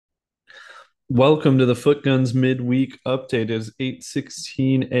Welcome to the Footguns Midweek Update. It is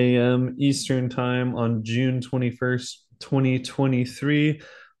 8:16 a.m. Eastern Time on June 21st, 2023. I'm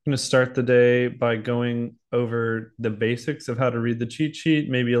going to start the day by going over the basics of how to read the cheat sheet,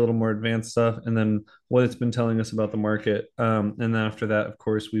 maybe a little more advanced stuff, and then what it's been telling us about the market. And then after that, of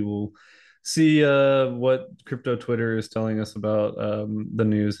course, we will see what crypto Twitter is telling us about the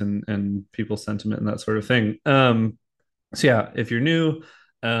news and people's sentiment and that sort of thing. So yeah, if you're new,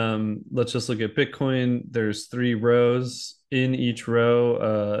 let's just look at Bitcoin. There's three rows. In each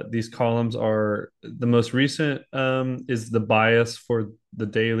row, these columns are the most recent is the bias for the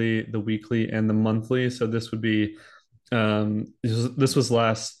daily, the weekly, and the monthly. So this would be this was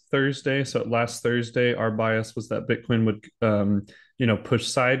last Thursday. So last Thursday, our bias was that Bitcoin would push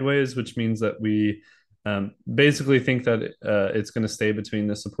sideways, which means that we basically think that it's going to stay between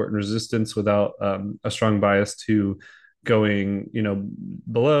the support and resistance without a strong bias to going,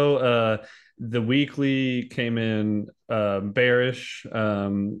 below. The weekly came in bearish,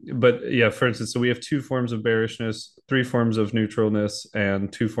 but yeah, for instance, so we have two forms of bearishness, three forms of neutralness,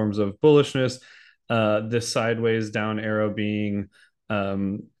 and two forms of bullishness. This sideways down arrow being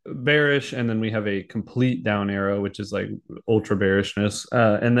bearish, and then we have a complete down arrow, which is like ultra bearishness.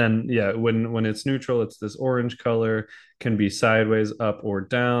 And then yeah, when it's neutral, it's this orange color, can be sideways, up or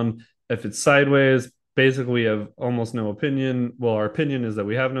down. If it's sideways, basically we have almost no opinion. Well, our opinion is that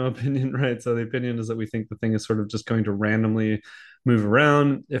we have no opinion, right? So the opinion is that we think the thing is sort of just going to randomly move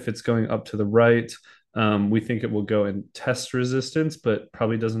around. If it's going up to the right, we think it will go and test resistance, but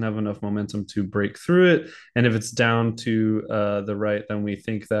probably doesn't have enough momentum to break through it. And if it's down to the right, then we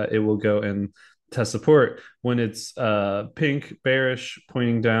think that it will go and test support. When it's pink, bearish,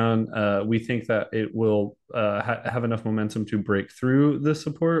 pointing down, we think that it will have enough momentum to break through the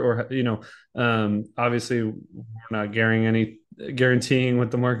support. Or obviously, we're not guaranteeing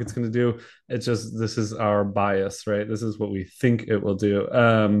what the market's going to do. It's just this is our bias, right? This is what we think it will do.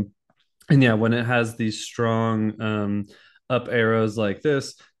 And yeah, when it has these strong up arrows like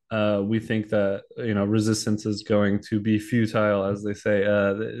this, we think that resistance is going to be futile, as they say,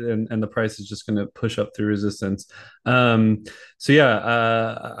 and the price is just going to push up through resistance. So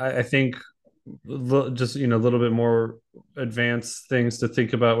yeah, I think just a little bit more advanced things to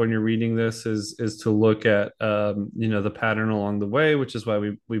think about when you're reading this is to look at the pattern along the way, which is why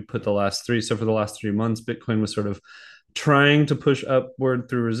we put the last three. So for the last 3 months, Bitcoin was sort of trying to push upward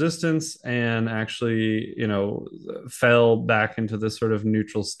through resistance and actually fell back into this sort of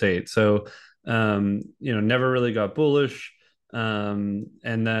neutral state. So never really got bullish, and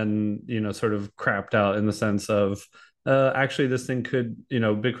then sort of crapped out in the sense of actually this thing could,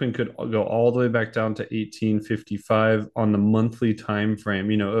 Bitcoin could go all the way back down to 1855 on the monthly time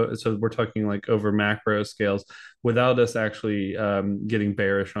frame. So we're talking like over macro scales without us actually getting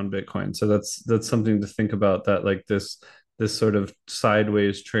bearish on Bitcoin. So that's something to think about, that like this sort of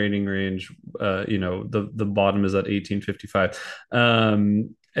sideways trading range, the bottom is at 1855.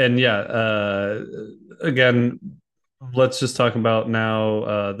 And yeah, again, let's just talk about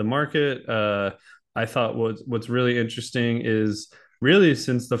now the market. I thought what's really interesting is really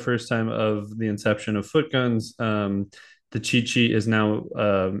since the first time of the inception of Footguns, the cheat sheet is now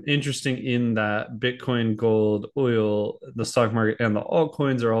interesting in that Bitcoin, gold, oil, the stock market, and the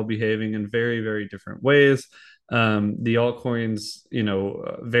altcoins are all behaving in very, very different ways. The altcoins,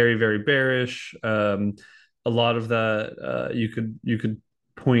 very, very bearish. A lot of that you could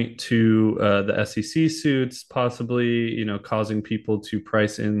point to the SEC suits possibly, causing people to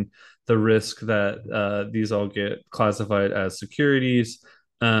price in the risk that these all get classified as securities.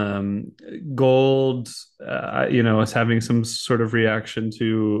 Gold, is having some sort of reaction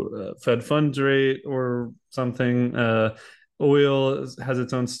to Fed funds rate or something. Oil has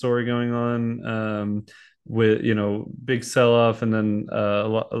its own story going on. With big sell off, and then a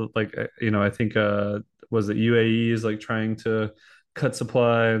lot, like I think was it UAE is like trying to cut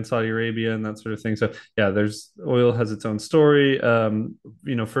supply in Saudi Arabia and that sort of thing. So yeah, there's oil has its own story.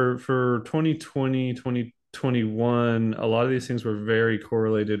 For 2020, 2021, a lot of these things were very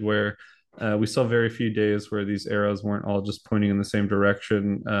correlated, where we saw very few days where these arrows weren't all just pointing in the same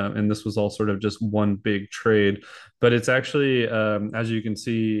direction. And this was all sort of just one big trade. But it's actually, as you can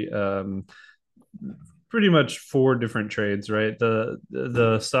see, pretty much four different trades, right?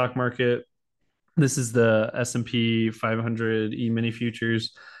 The stock market, this is the S&P 500 E-mini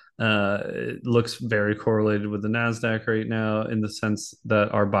futures. It looks very correlated with the NASDAQ right now, in the sense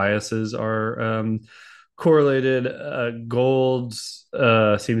that our biases are correlated. Gold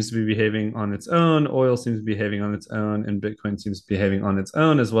seems to be behaving on its own. Oil seems to be behaving on its own, and Bitcoin seems to be behaving on its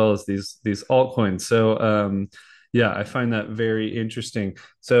own, as well as these altcoins. So Yeah, I find that very interesting.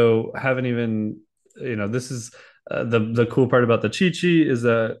 So haven't even, this is the cool part about the cheat sheet is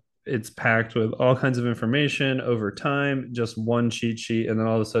that it's packed with all kinds of information over time, just one cheat sheet, and then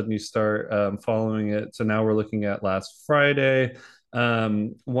all of a sudden you start following it. So now we're looking at last Friday.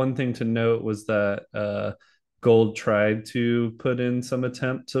 One thing to note was that gold tried to put in some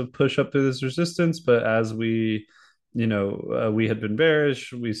attempt to push up through this resistance, but as we had been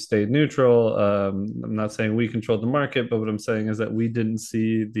bearish, we stayed neutral. I'm not saying we controlled the market, but what I'm saying is that we didn't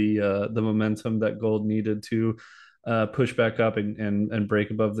see the momentum that gold needed to push back up and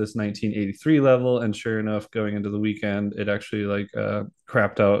break above this 1983 level. And sure enough, going into the weekend, it actually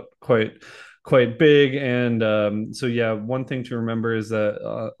crapped out quite big. And so yeah, one thing to remember is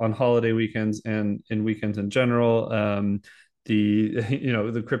that on holiday weekends and in weekends in general, the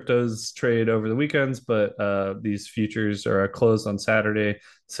cryptos trade over the weekends, but these futures are closed on Saturday.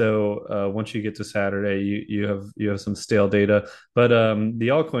 So once you get to Saturday, you have some stale data, but the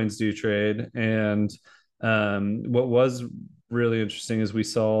altcoins do trade. And what was really interesting is we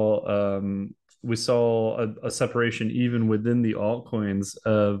saw a separation even within the altcoins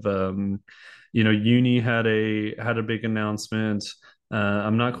of Uni had a big announcement.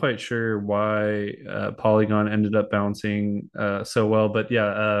 I'm not quite sure why Polygon ended up bouncing so well, but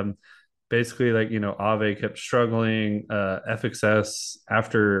yeah, basically Aave kept struggling. FXS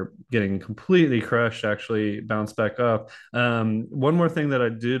after getting completely crushed actually bounced back up. One more thing that I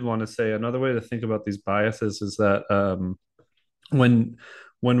did want to say, another way to think about these biases is that when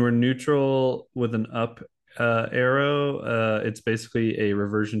when we're neutral with an up arrow, it's basically a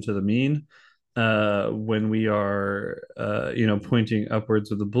reversion to the mean. When we are pointing upwards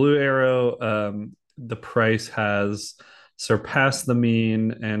with the blue arrow, the price has surpassed the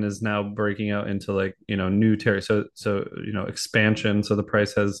mean and is now breaking out into new territory. So expansion. So the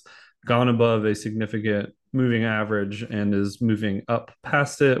price has gone above a significant moving average and is moving up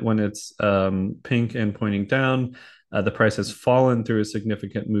past it when it's pink and pointing down. The price has fallen through a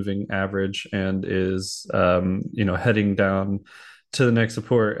significant moving average and is, heading down to the next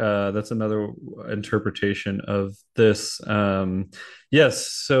support. That's another interpretation of this. Yes.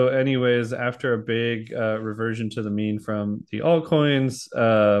 So, anyways, after a big reversion to the mean from the altcoins,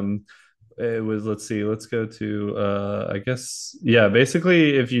 it was, let's see, let's go to, I guess, yeah,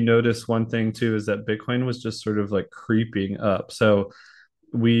 basically, if you notice one thing too, is that Bitcoin was just sort of like creeping up. So,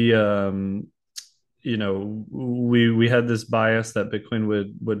 we we had this bias that Bitcoin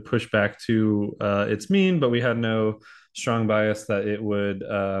would push back to its mean, but we had no strong bias that it would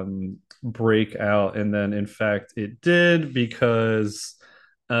break out. And then, in fact, it did because,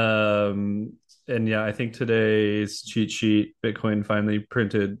 and yeah, I think today's cheat sheet, Bitcoin finally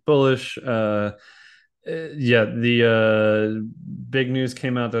printed bullish. Yeah, the big news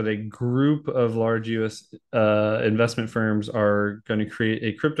came out that a group of large US investment firms are going to create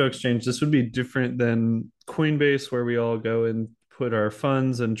a crypto exchange. This would be different than Coinbase, where we all go and put our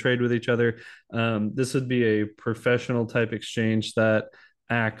funds and trade with each other. This would be a professional type exchange that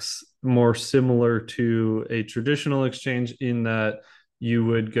acts more similar to a traditional exchange in that you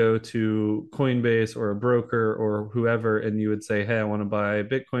would go to Coinbase or a broker or whoever, and you would say, "Hey, I want to buy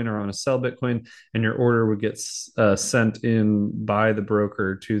Bitcoin or I want to sell Bitcoin," and your order would get sent in by the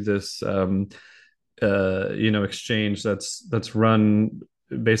broker to this exchange that's run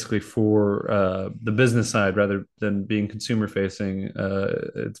basically for the business side rather than being consumer facing.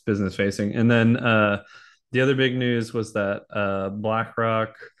 It's business facing. And then the other big news was that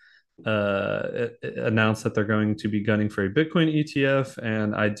BlackRock announced that they're going to be gunning for a Bitcoin ETF,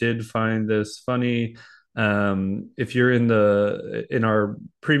 and I did find this funny. If you're in our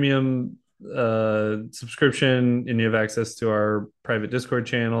premium subscription and you have access to our private Discord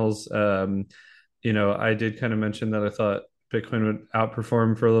channels, I did kind of mention that I thought Bitcoin would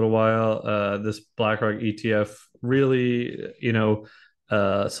outperform for a little while. This BlackRock ETF really,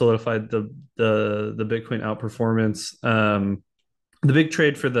 solidified the Bitcoin outperformance. The big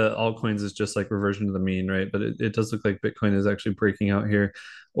trade for the altcoins is just like reversion to the mean, right? But it does look like Bitcoin is actually breaking out here,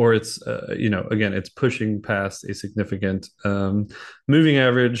 or it's, again, it's pushing past a significant moving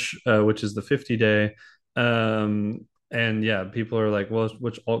average, which is the 50-day. And yeah, people are like, well,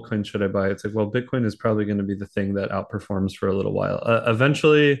 which altcoin should I buy? It's like, well, Bitcoin is probably going to be the thing that outperforms for a little while.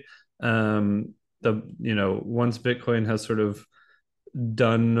 Eventually, once Bitcoin has sort of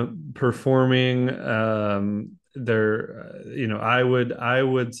done performing, I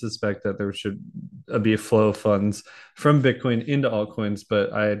would suspect that there should be a flow of funds from Bitcoin into altcoins,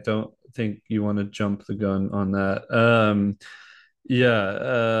 but I don't think you want to jump the gun on that.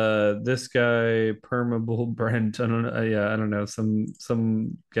 Yeah, this guy Permable Brent. I don't know. Yeah, I don't know.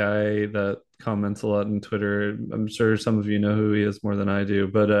 Some guy that comments a lot on Twitter. I'm sure some of you know who he is more than I do.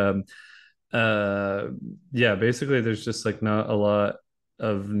 But uh, yeah, basically, there's just like not a lot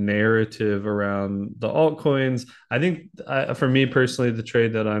of narrative around the altcoins. I think for me personally, the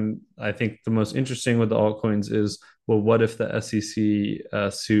trade that I think the most interesting with the altcoins is, well, what if the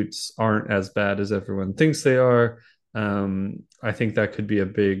SEC suits aren't as bad as everyone thinks they are? I think that could be a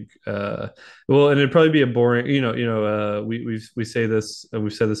big, well, and it'd probably be a boring, we say this,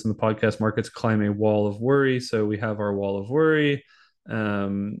 we've said this in the podcast, markets climb a wall of worry. So we have our wall of worry.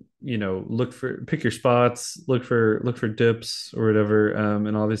 Pick your spots, look for dips or whatever.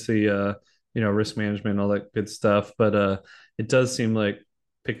 And obviously, risk management, all that good stuff. But it does seem like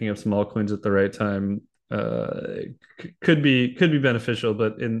picking up some altcoins at the right time could be beneficial,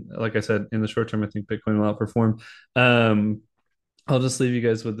 but in like I said, in the short term, I think Bitcoin will outperform. Um, I'll just leave you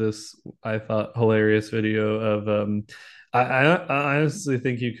guys with this, I thought, hilarious video of I honestly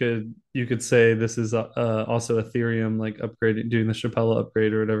think you could say this is also Ethereum like upgrading, doing the Chappelle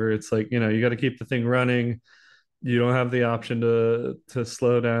upgrade or whatever. It's like, you got to keep the thing running. You don't have the option to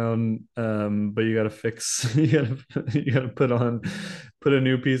slow down, but you got to fix you got to put a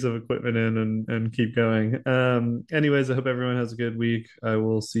new piece of equipment in and keep going. Anyways, I hope everyone has a good week. I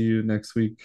will see you next week.